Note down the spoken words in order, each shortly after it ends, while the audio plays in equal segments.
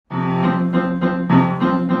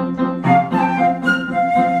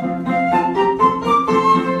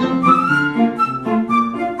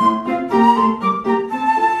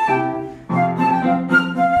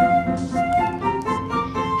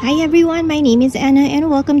my name is Anna and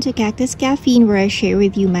welcome to Cactus Caffeine, where I share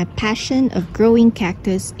with you my passion of growing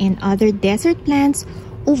cactus and other desert plants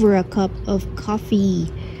over a cup of coffee.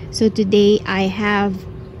 So today I have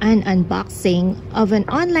an unboxing of an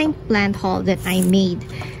online plant haul that I made.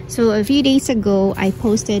 So a few days ago I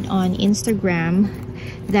posted on Instagram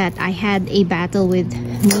that I had a battle with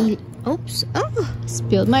me. Oops, oh,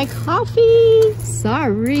 spilled my coffee.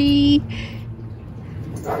 Sorry.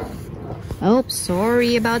 Oh,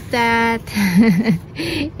 sorry about that.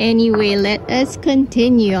 Anyway, let us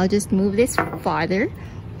continue. I'll just move this farther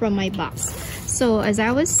from my box. So as I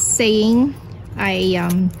was saying,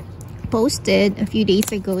 I posted a few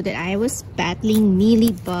days ago that I was battling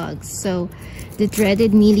mealybugs. So the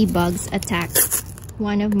dreaded mealybugs attacked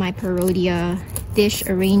one of my parodia dish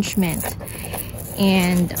arrangement,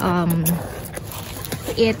 and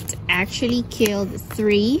it actually killed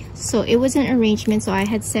 3. So it was an arrangement, so I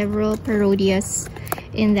had several parodias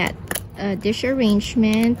in that dish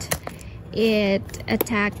arrangement. It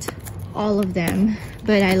attacked all of them,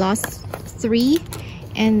 but I lost 3,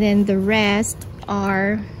 and then the rest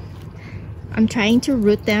are, I'm trying to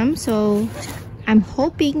root them, so I'm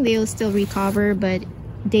hoping they'll still recover, but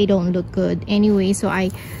they don't look good anyway. So I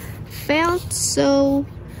felt so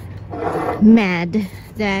mad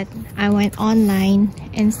that I went online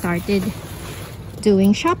and started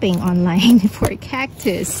doing shopping online for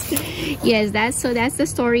cactus. Yes, that's the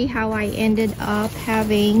story how I ended up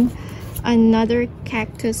having another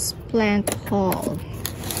cactus plant haul.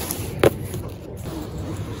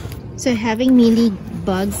 So having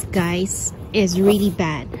mealybugs, guys, is really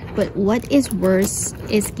bad, but what is worse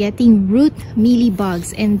is getting root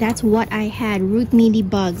mealybugs, and that's what I had, root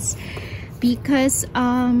mealybugs. Because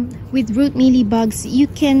with root mealybugs, you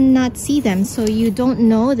cannot see them, so you don't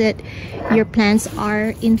know that your plants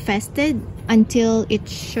are infested until it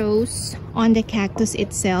shows on the cactus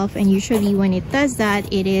itself. And usually when it does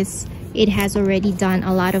that, it has already done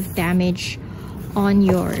a lot of damage on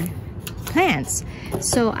your plants.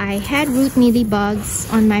 So I had root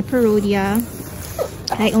mealybugs on my parodia.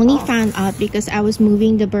 I only found out because I was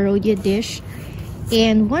moving the parodia dish,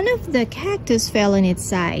 and one of the cactus fell on its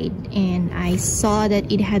side, and I saw that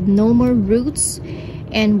it had no more roots,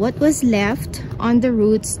 and what was left on the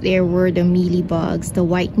roots, there were the mealybugs, the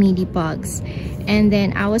white mealybugs. And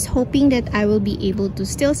then I was hoping that I will be able to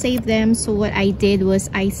still save them, so what I did was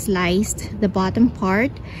I sliced the bottom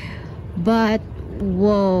part. But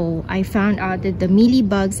whoa, I found out that the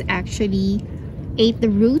mealybugs actually ate the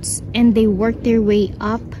roots, and they worked their way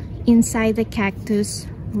up inside the cactus,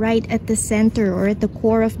 right at the center or at the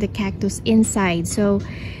core of the cactus inside. So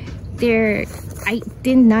I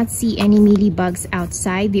did not see any mealybugs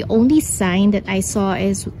outside. The only sign that I saw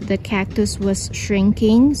is the cactus was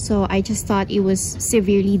shrinking, so I just thought it was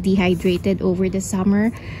severely dehydrated over the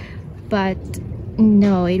summer. But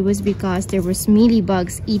no, it was because there was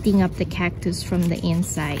mealybugs eating up the cactus from the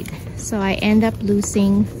inside. So I end up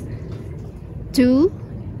losing 3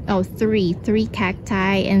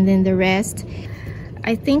 cacti, and then the rest,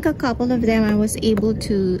 I think a couple of them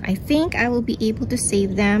I think I will be able to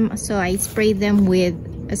save them. So I sprayed them with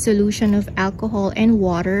a solution of alcohol and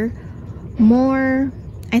water. More,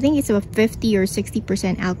 I think it's about 50 or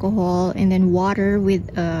 60% alcohol, and then water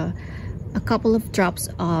with a couple of drops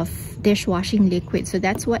of dishwashing liquid. So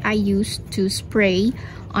that's what I used to spray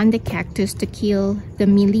on the cactus to kill the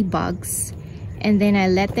mealybugs. And then I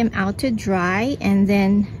let them out to dry, and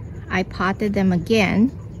then I potted them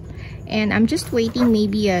again. And I'm just waiting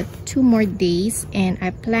maybe 2 more days, and I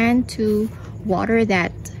plan to water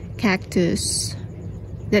that cactus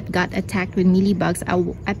that got attacked with mealybugs.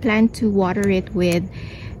 I plan to water it with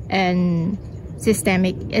a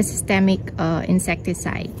systemic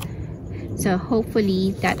insecticide. So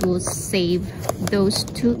hopefully that will save those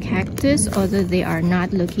 2 cactus, although they are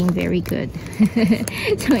not looking very good.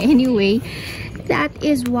 So anyway, that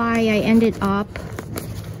is why I ended up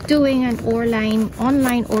doing an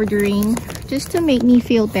online ordering, just to make me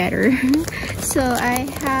feel better. So I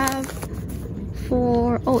have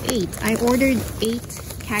 8. I ordered 8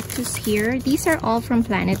 cactus here. These are all from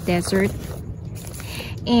Planet Desert.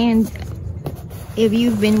 And if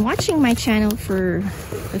you've been watching my channel for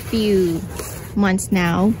a few months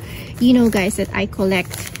now, you know, guys, that I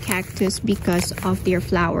collect cactus because of their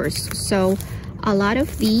flowers. So a lot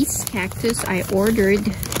of these cactus I ordered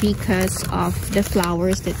because of the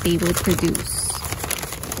flowers that they will produce.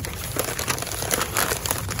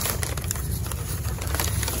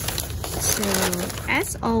 So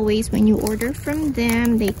as always, when you order from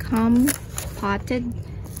them, they come potted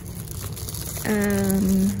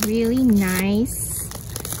really nice.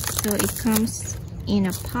 So it comes in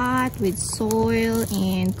a pot with soil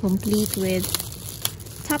and complete with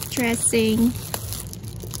top dressing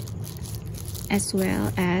as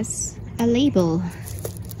well as a label.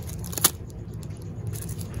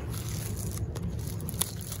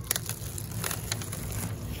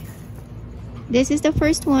 This is the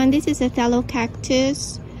first one. This is a tallow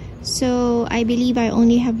cactus. So I believe I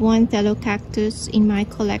only have one tallow cactus in my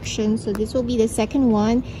collection. So this will be the second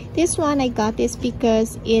one. This one I got this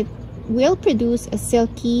because it will produce a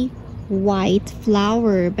silky white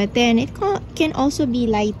flower. But then it can also be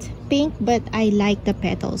light pink. But I like the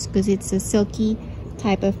petals because it's a silky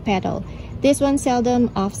type of petal. This one seldom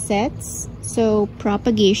offsets. So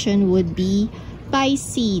propagation would be by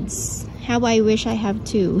seeds. How I wish I have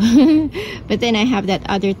two. But then I have that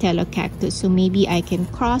other tallow cactus, so maybe I can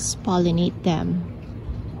cross-pollinate them.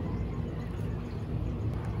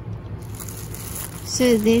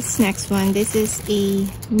 So this next one, this is a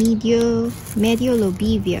medio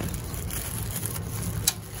lobivia.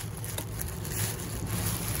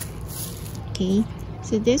 Okay,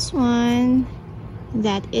 so this one,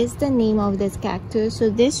 that is the name of this cactus.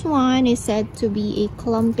 So this one is said to be a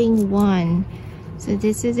clumping one. So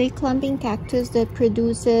this is a clumping cactus that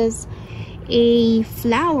produces a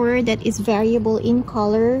flower that is variable in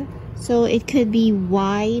color. So it could be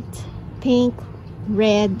white, pink,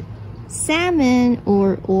 red, salmon,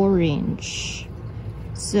 or orange.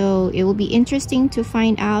 So it will be interesting to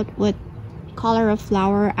find out what color of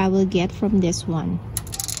flower I will get from this one.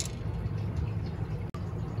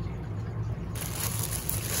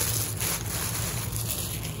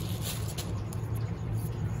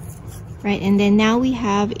 Right, and then now we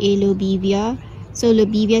have a lobivia. So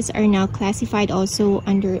lobivias are now classified also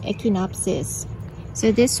under Echinopsis.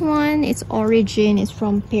 So this one, its origin is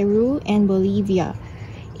from Peru and Bolivia.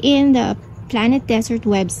 In the Planet Desert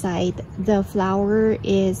website, the flower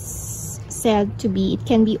is said to be, it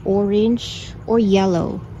can be orange or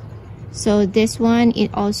yellow. So this one,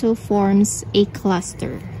 it also forms a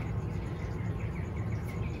cluster.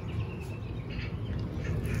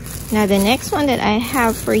 Now the next one that I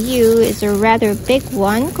have for you is a rather big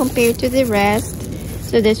one compared to the rest.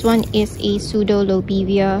 So this one is a pseudo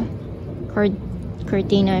lobivia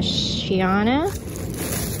cardinaceana.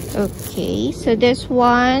 Okay, so this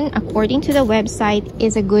one, according to the website,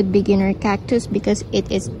 is a good beginner cactus because it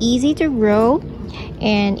is easy to grow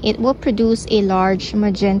and it will produce a large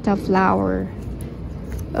magenta flower.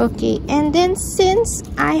 Okay, and then since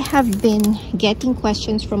I have been getting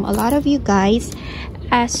questions from a lot of you guys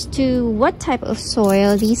as to what type of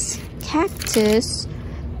soil these cactus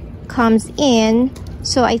comes in,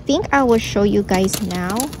 so I think I will show you guys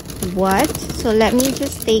now what. So let me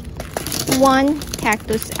just take one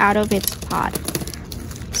cactus out of its pot.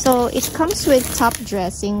 So it comes with top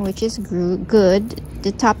dressing, which is good.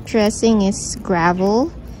 The top dressing is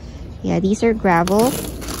gravel. Yeah, these are gravel.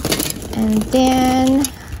 And then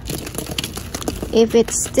if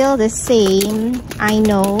it's still the same, I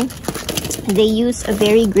know they use a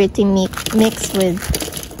very gritty mix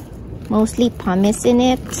with mostly pumice in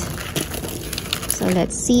it. So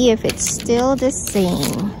let's see if it's still the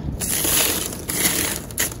same.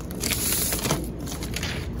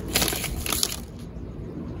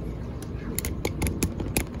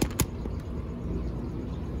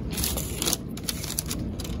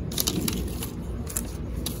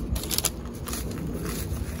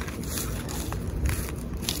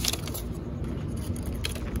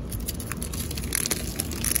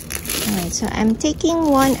 So I'm taking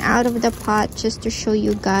one out of the pot just to show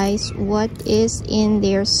you guys what is in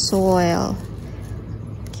their soil.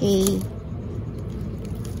 Okay.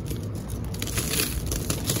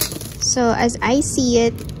 So as I see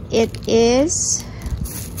it, it is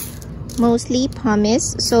mostly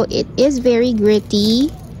pumice. So it is very gritty,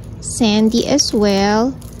 sandy as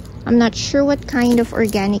well. I'm not sure what kind of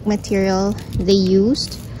organic material they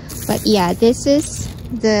used. But yeah, this is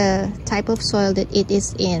the type of soil that it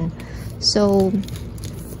is in. So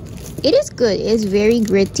it is good. It is very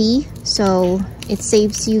gritty, so it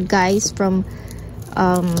saves you guys from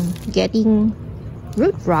getting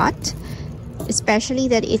root rot, especially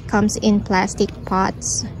that it comes in plastic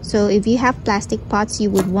pots. So if you have plastic pots,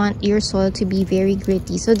 you would want your soil to be very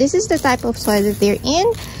gritty. So this is the type of soil that they're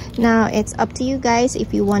in. Now it's up to you guys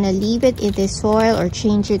if you want to leave it in this soil or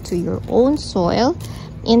change it to your own soil.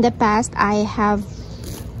 In the past, I have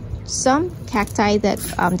some cacti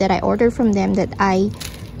that I ordered from them that I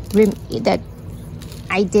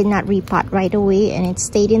did not repot right away, and it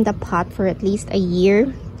stayed in the pot for at least a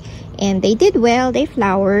year. and they did well. They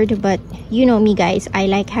flowered, but you know me guys, I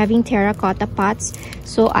like having terracotta pots,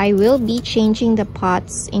 so I will be changing the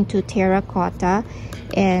pots into terracotta.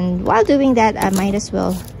 And while doing that, I might as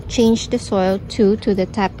well change the soil too, to the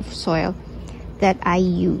type of soil that I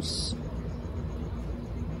use.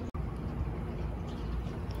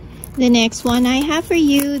 The next one I have for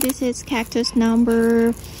you, this is cactus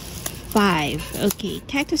number 5. Okay,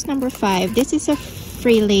 cactus number 5. This is a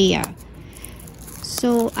Frelea.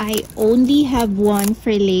 So I only have one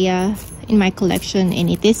Frelea in my collection, and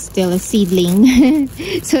it is still a seedling.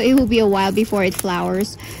 So it will be a while before it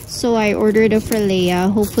flowers. So I ordered a Frelea.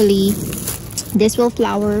 Hopefully this will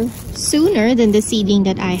flower sooner than the seedling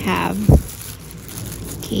that I have.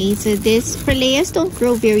 Okay, so these Freleas don't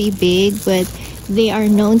grow very big, but they are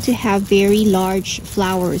known to have very large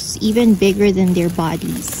flowers, even bigger than their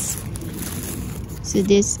bodies. So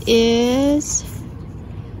this is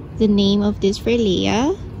the name of this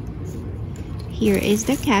Frelea. Here is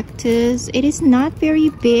the cactus. It is not very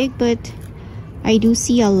big, but I do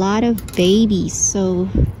see a lot of babies, so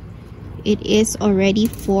it is already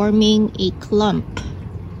forming a clump.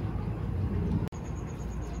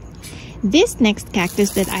 This next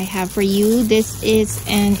cactus that I have for you, this is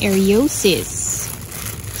an Eriosis.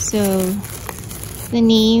 So the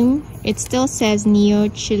name, it still says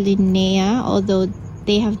Neochilinea, although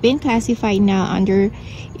they have been classified now under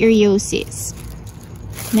Eriosis.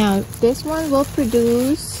 Now this one will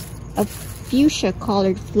produce a fuchsia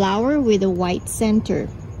colored flower with a white center.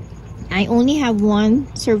 I only have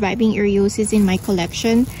one surviving Eriosis in my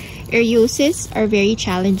collection. Eriosis are very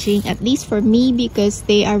challenging, at least for me, because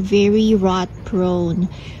they are very rot prone,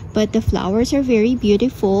 but the flowers are very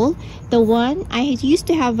beautiful. The one I used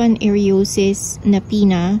to have, an Eriosis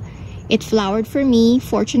napina, it flowered for me.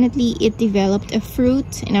 Fortunately, it developed a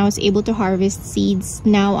fruit and I was able to harvest seeds.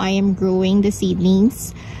 Now I am growing the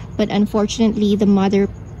seedlings, but unfortunately the mother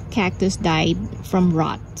cactus died from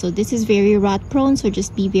rot. So this is very rot prone, so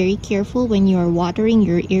just be very careful when you are watering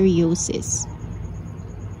your Eriosis.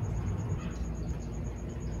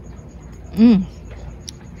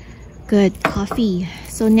 Good coffee.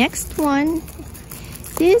 So next one,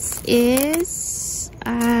 this is,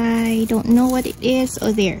 I don't know what it is.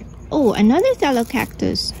 Oh, there. Oh, another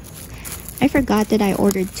Thelocactus. I forgot that I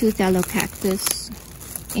ordered 2 Thelocactus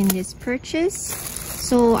in this purchase.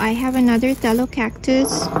 So I have another Thelocactus.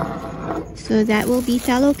 So that will be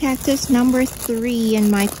Thelocactus number 3 in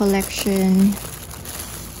my collection.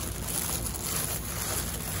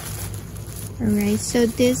 Alright, so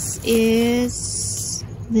this is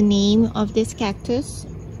the name of this cactus.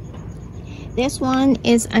 This one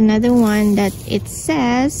is another one that it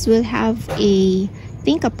says will have a, I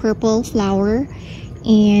think, a purple flower,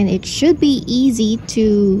 and it should be easy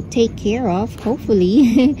to take care of,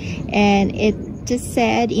 hopefully. And it just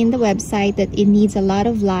said in the website that it needs a lot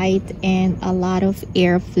of light and a lot of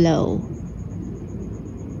airflow.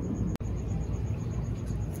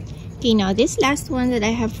 Okay, now this last one that I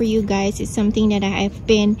have for you guys is something that I have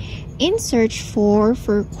been in search for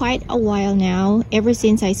quite a while now, ever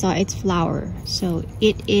since I saw its flower. So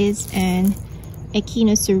it is an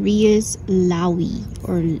Echinocereus laui,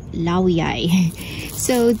 or lauii.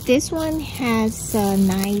 So this one has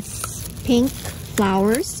nice pink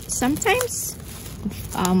flowers, sometimes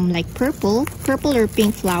like purple or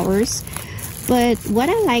pink flowers. But what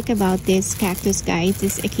I like about this cactus, guys,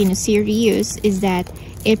 this Echinocereus, is that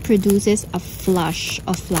it produces a flush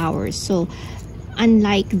of flowers. So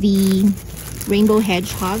unlike the rainbow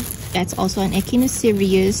hedgehog, that's also an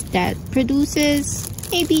Echinocereus, that produces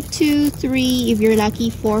maybe 2, 3, if you're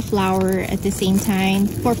lucky, 4 flowers at the same time.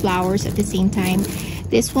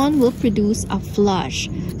 This one will produce a flush.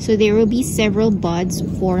 So there will be several buds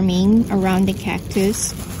forming around the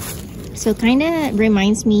cactus. So kind of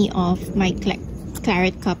reminds me of my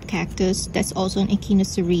claret cup cactus, that's also an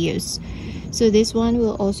Echinocereus. So this one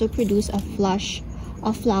will also produce a flush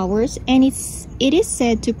of flowers, and it is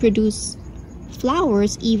said to produce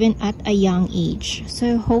flowers even at a young age.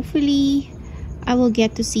 So hopefully I will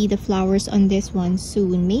get to see the flowers on this one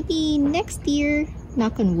soon, maybe next year,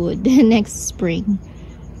 knock on wood, next spring.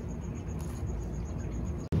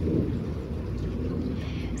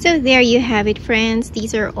 So there you have it, friends.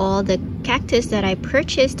 These are all the cactus that I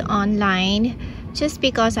purchased online, just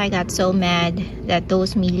because I got so mad that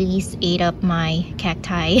those mealies ate up my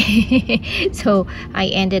cacti. So I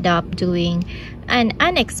ended up doing an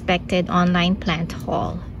unexpected online plant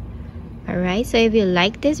haul. Alright, so if you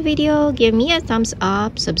like this video, give me a thumbs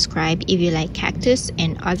up, subscribe if you like cactus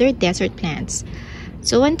and other desert plants.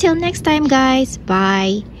 So until next time, guys,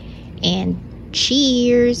 bye and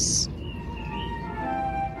cheers!